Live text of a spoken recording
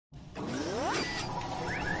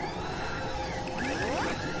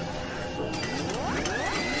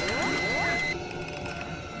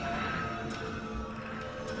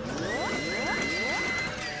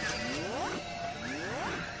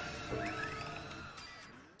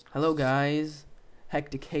Hello guys,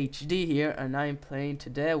 Hectic HD here, and I'm playing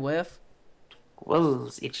today with,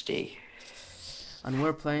 Wills HD. and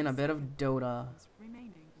we're playing a bit of Dota.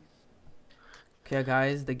 Okay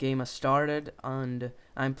guys, the game has started, and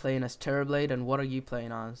I'm playing as Terrorblade, and what are you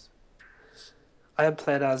playing as? I am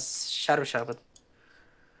playing as Shadow Shaman.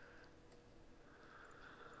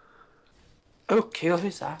 Oh, cool.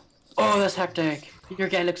 Who's that? Oh, that's Hectic. Your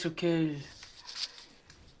guy looks so cool.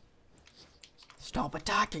 Stop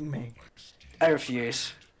attacking me! I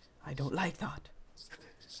refuse. I don't like that.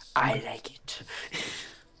 I like it.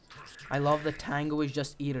 I love the Tango is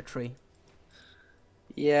just eat a tree.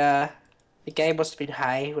 Yeah. The guy must have been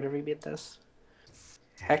high whenever he made this.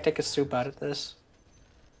 Hectic is so bad at this.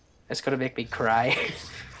 It's gonna make me cry.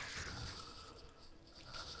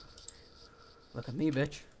 Look at me,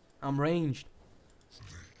 bitch. I'm ranged.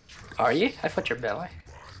 Are you? I thought you're melee.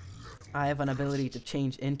 I have an ability to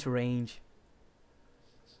change into range.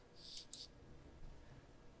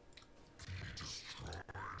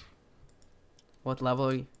 What level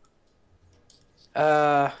are you?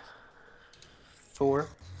 4.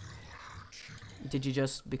 Did you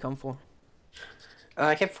just become 4?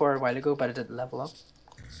 I kept 4 a while ago, but I didn't level up.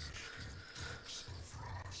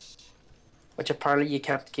 Which apparently you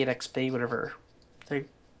can't get XP whatever thing.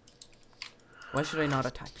 Why should I not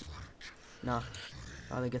attack you? Nah,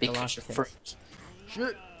 rather get the Because last you're kill. free.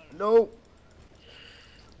 Shit! No!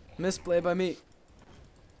 Misplay by me.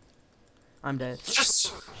 I'm dead.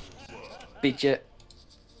 Yes! Beat you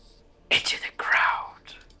into the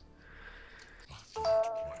ground.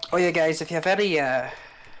 Oh yeah, guys, if you have any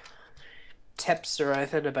tips or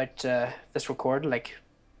anything about this recording, like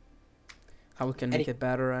How we can make it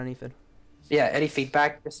better or anything. yeah, any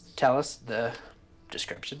feedback, just tell us in the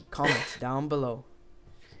description. Comments down below.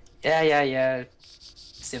 Yeah.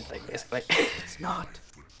 Same thing, basically. It's not.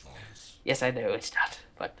 Yes, I know it's not,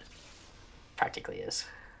 but practically is.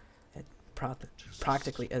 It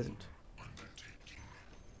practically isn't.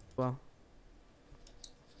 Well,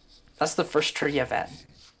 That's the first tree I've had.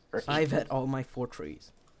 I've hit all my 4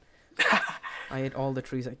 trees. I ate all the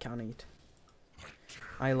trees I can eat.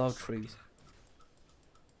 I love trees.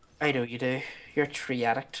 I know you do. You're a tree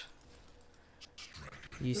addict.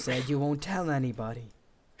 You said you won't tell anybody.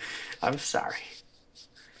 I'm sorry.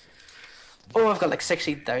 Oh, I've got like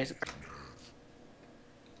 16,000.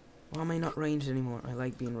 Why am I not ranged anymore? I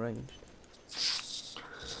like being ranged.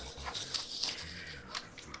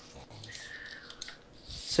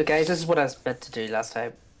 So guys, this is what I was meant to do last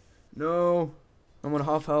time. No! I'm on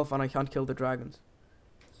half health and I can't kill the dragons.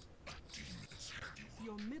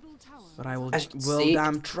 But I will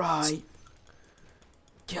damn try.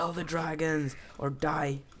 Kill the dragons or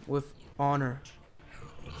die with honor.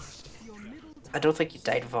 I don't think you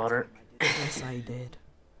died with honor. Yes, I did.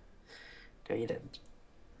 No, you didn't.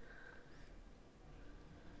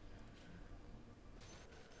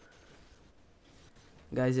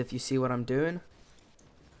 Guys, if you see what I'm doing,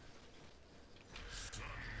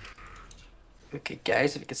 Okay,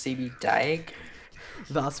 guys, if you can see me dying.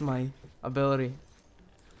 that's my ability.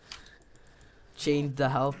 Change the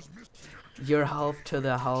health, your health to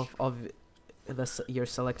the health of your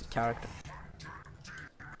selected character.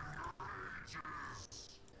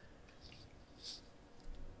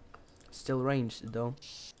 Still ranged though.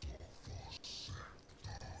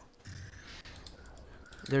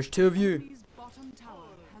 There's 2 of you.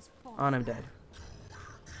 And I'm dead.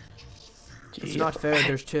 It's not fair,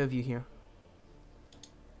 there's 2 of you here.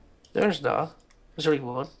 There's not. There's only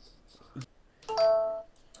one.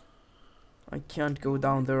 I can't go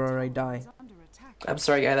down there or I die. I'm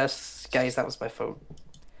sorry, guys, that was my phone.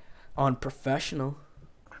 On professional.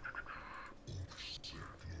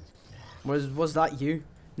 Was that you?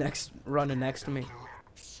 Running next to me.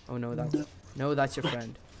 Oh no, that's your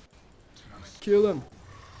friend. Kill him.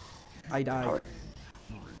 I died.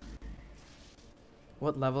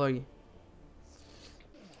 What level are you?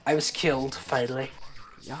 I was killed, finally.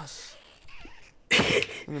 Yes.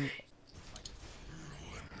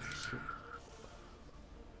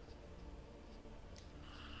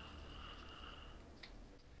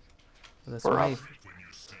 That's right.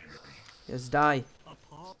 Yes, die.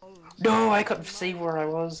 No, I couldn't see where I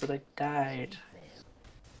was and I died.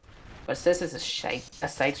 What's this? Is a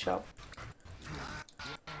side shop?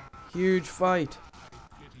 Huge fight.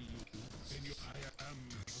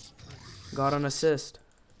 Got an assist.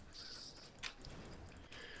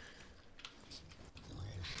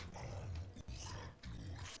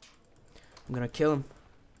 I'm gonna kill him.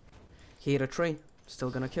 He hit a tree. Still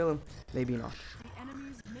gonna kill him. Maybe not. The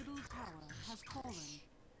enemy's middle tower has fallen.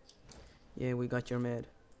 Yeah, we got your mid.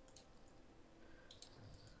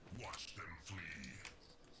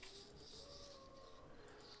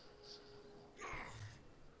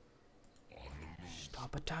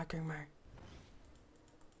 Stop attacking me.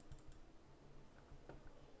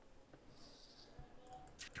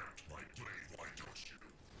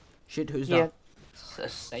 Shit, who's Yeah. that? It's a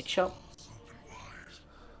side shot.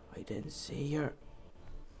 I didn't see your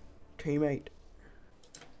teammate.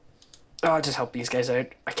 Oh, I'll just help these guys out.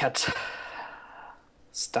 I can't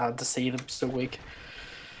stand to see them so weak.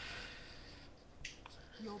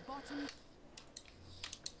 Your bottom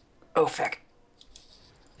Oh, fuck.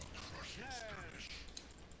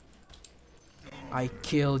 I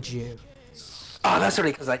killed you. Oh, that's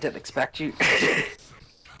only because I didn't expect you.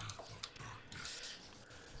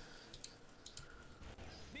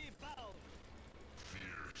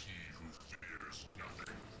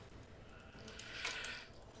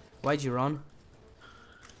 Why'd you run?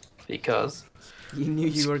 Because. You knew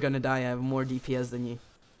you were gonna die. I have more DPS than you.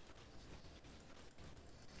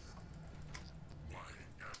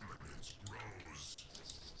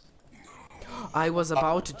 I was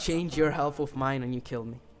about to change your health with mine and you killed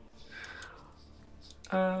me.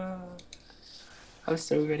 I'm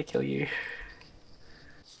so gonna kill you.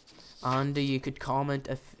 Andy, you could comment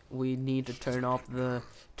if we need to turn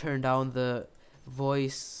down the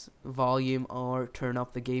voice volume or turn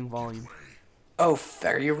up the game volume. Oh,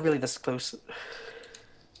 fair. You're really this close.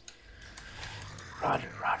 Run,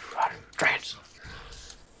 run, run. Dragons.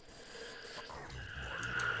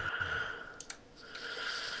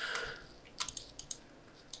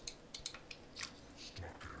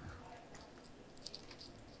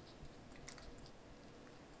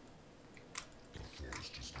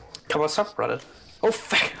 Come on, stop running. Oh,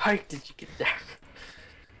 fuck. How did you get there?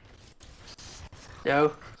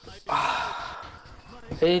 No.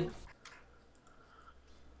 Hey.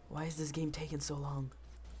 Why is this game taking so long?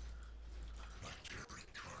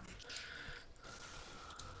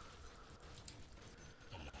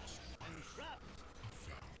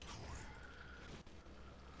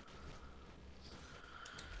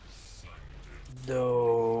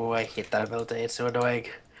 No, I hate that ability. It's so annoying.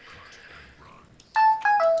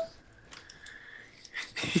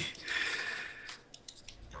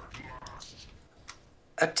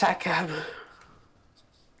 Attack him.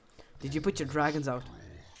 Did you put your dragons out?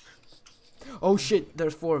 Oh shit,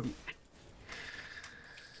 there's 4 of you.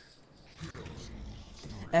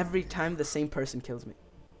 Every time the same person kills me.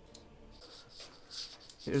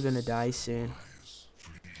 You're gonna die soon.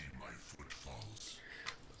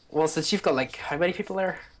 Well, since you've got like how many people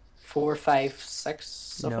there? 4, 5, 6.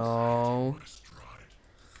 Something? No.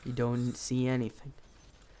 You don't see anything.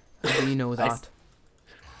 How do you know that?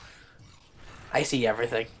 I see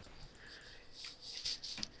everything.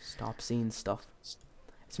 Stop seeing stuff.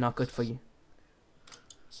 It's not good for you.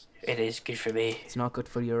 It is good for me. It's not good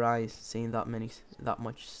for your eyes seeing that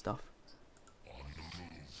much stuff.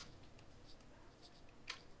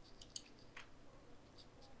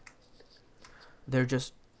 They're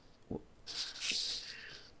just.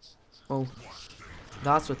 Oh,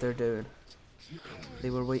 that's what they're doing. They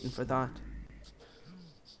were waiting for that.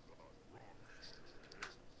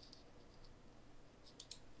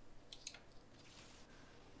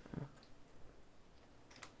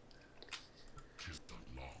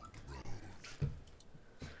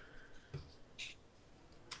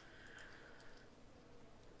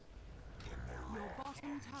 Your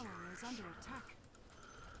bottom tower is under attack.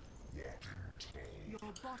 Your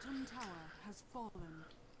bottom tower has fallen.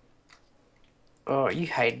 Oh, are you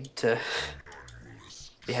hiding to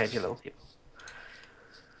behind your little people?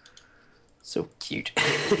 So cute.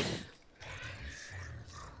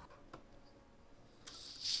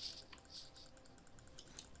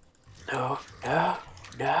 No, no,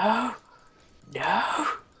 no, no.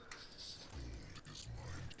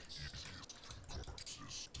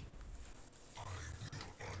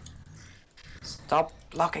 Stop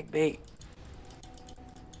blocking me.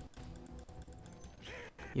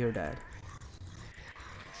 You're dead.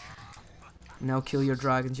 Now kill your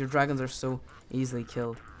dragons. Your dragons are so easily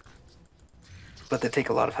killed. But they take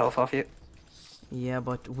a lot of health off you. Yeah,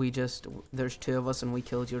 but there's 2 of us and we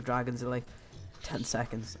killed your dragons in like 10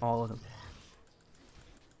 seconds, all of them.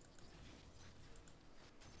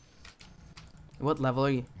 What level are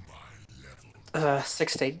you?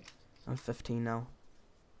 16. I'm 15 now.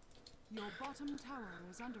 Your bottom tower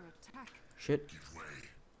is under attack. Shit.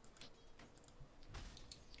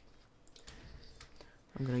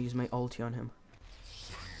 I'm gonna use my ulti on him.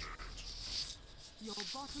 Your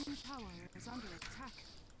bottom tower is under attack.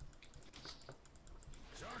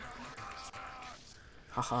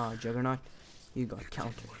 Haha, Juggernaut. You got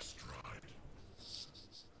countered.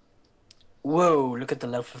 Whoa, look at the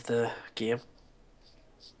length of the game.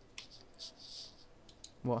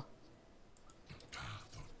 What?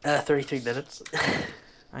 33 minutes.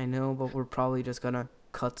 I know, but we're probably just gonna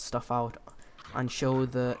cut stuff out and show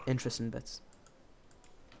the interesting bits.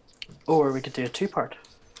 Or we could do a two-part.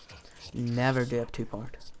 Never do a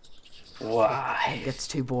two-part. Why? It gets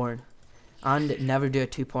too boring. And never do a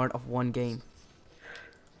two-part of one game.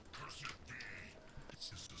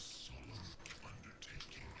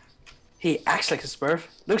 He acts like a smurf,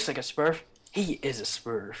 looks like a smurf. He is a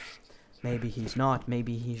smurf. Maybe he's not.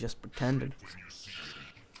 Maybe he's just pretending.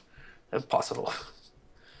 Impossible.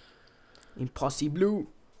 Impossible.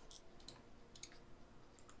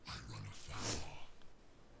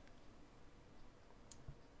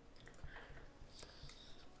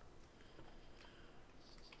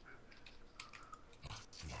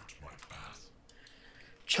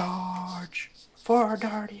 Charge for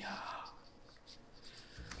Narnia.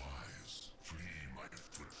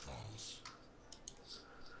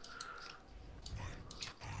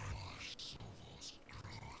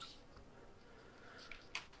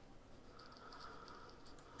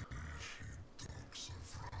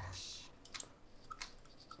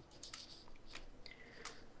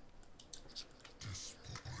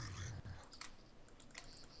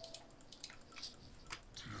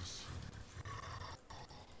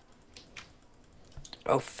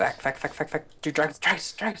 Oh, fuck. Dude,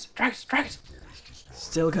 dragons.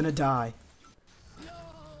 Still gonna die.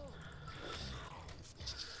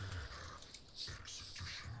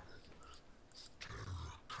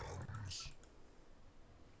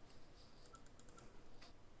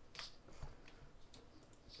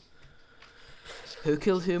 Who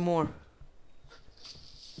killed who more?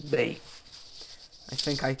 Me. I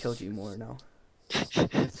think I killed you more now.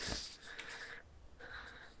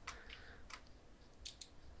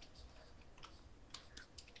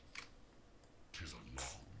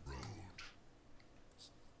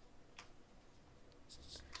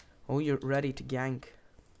 Oh, you're ready to gank.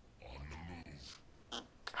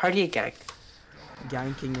 How do you gank?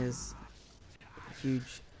 Ganking is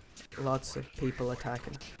huge. Lots of people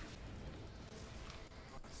attacking.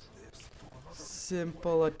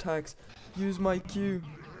 Simple attacks. Use my Q.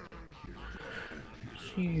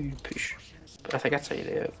 Push. I think that's how you do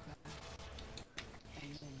it.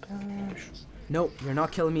 No, you're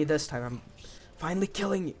not killing me this time. I'm finally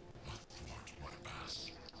killing you.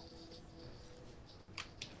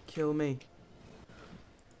 Kill me.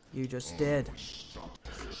 You just did. Just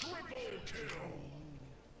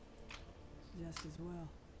as well.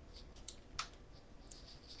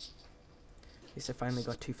 At least I finally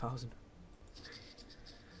got 2,000.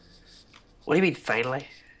 What do you mean, finally?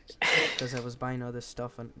 Because I was buying other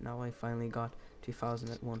stuff and now I finally got 2,000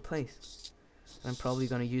 at one place. I'm probably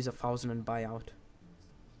going to use 1,000 and buy out.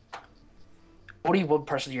 Only one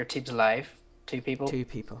person in your team's alive. Two people. 2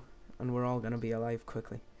 people. And we're all going to be alive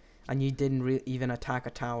quickly. And you didn't even attack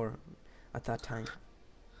a tower at that time.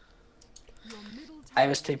 Your middle I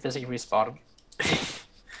was too busy respawning. dire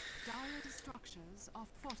structures are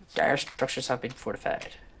fortified. Dire structures have been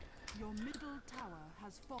fortified. Your middle tower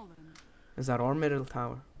has fallen. Is that our middle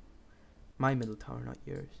tower? My middle tower, not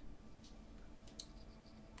yours.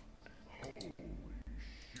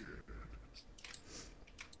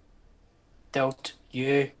 Don't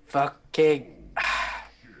you fucking...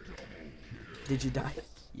 Did you die?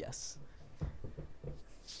 Yes.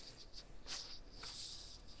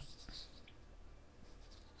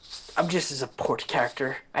 I'm just a support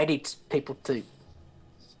character. I need people to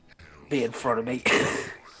be in front of me.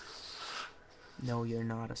 No, you're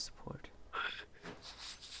not a support.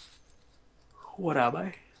 What am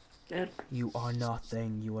I? Then? You are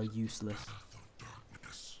nothing. You are useless.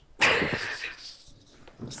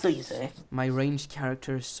 So you say. My ranged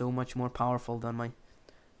character is so much more powerful than my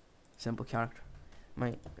simple character.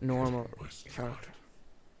 My normal character.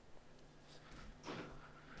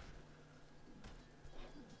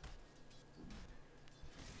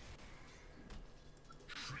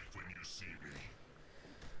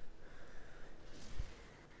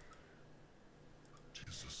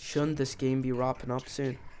 Shouldn't this game be wrapping up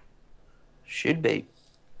soon? Should be.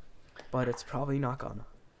 But it's probably not gonna.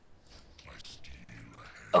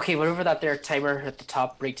 Okay, whenever that there timer at the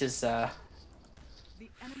top reaches The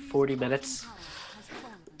enemy's 40 bottom minutes, tower has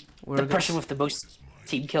fallen. We're the gonna- person with the most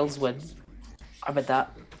team kills wins. How about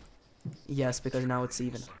that? Yes, because now it's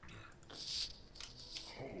even.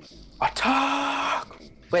 Attack!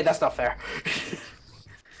 Wait, that's not fair.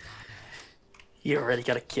 You already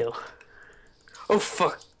got a kill. Oh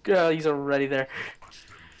fuck! He's already there.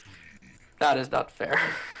 That is not fair.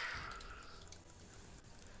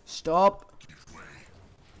 Stop!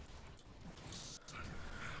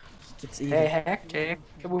 It's even. Hey, Hector,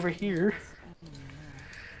 come over here.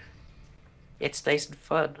 It's nice and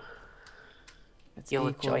fun. It's You'll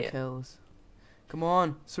equal enjoy it. kills. Come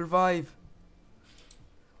on, survive.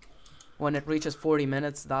 When it reaches 40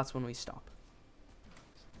 minutes, that's when we stop.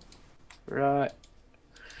 Right.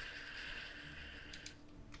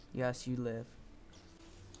 Yes, you live.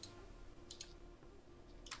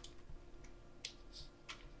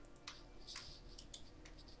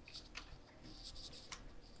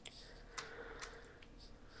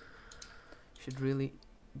 Should really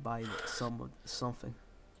buy something.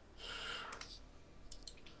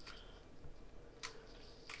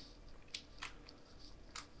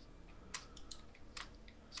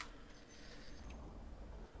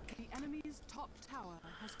 The enemy's top tower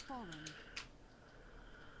has fallen.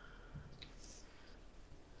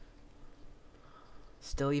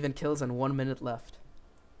 Still even kills and 1 minute left.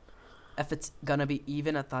 If it's gonna be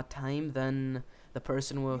even at that time, then the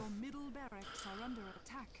person with Your middle barracks are under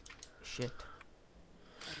attack. shit.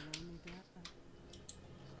 That'll only be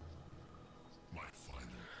My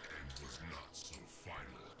final end was not so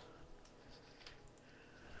final.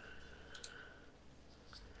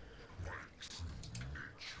 My true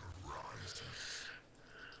nature rises.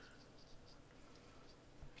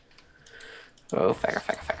 Oh, fire,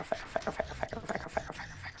 fire, fire, fire, fire, fire, fire, fire, fire, fire, fire,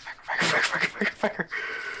 fire, fire, fire, fire, fire.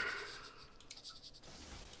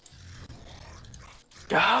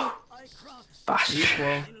 Go! Bastard.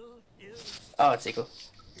 Equal. Oh, it's equal.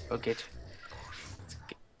 Oh, good.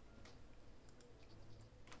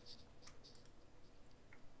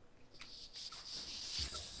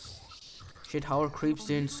 Shit, how are creeps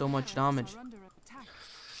doing so much damage? under attack.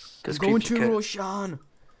 I'm going to Roshan.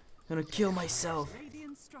 Gonna kill myself.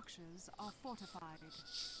 Radiant structures are fortified.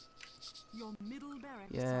 Your middle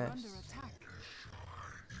barracks Yes. are under attack.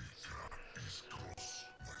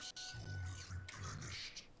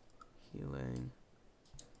 Healing.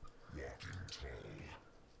 Walking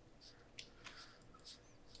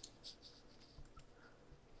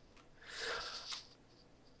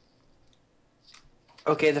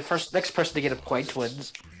tall. Okay, the next person to get a point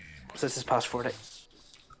wins. Since it's past 40.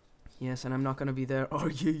 Yes, and I'm not gonna be there. Are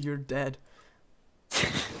you? You're dead.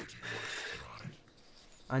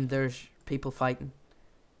 And there's people fighting.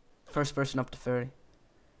 First person up to 30.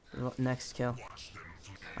 Next kill.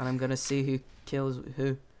 And I'm gonna see who kills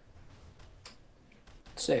who.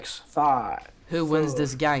 6, 5. Who wins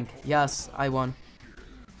this gank? Yes, I won.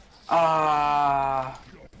 Ah.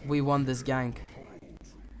 We won this gank.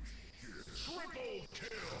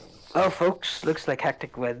 Oh, folks, looks like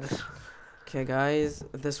Hectic wins. Okay, guys,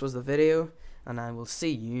 this was the video, and I will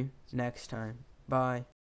see you next time. Bye.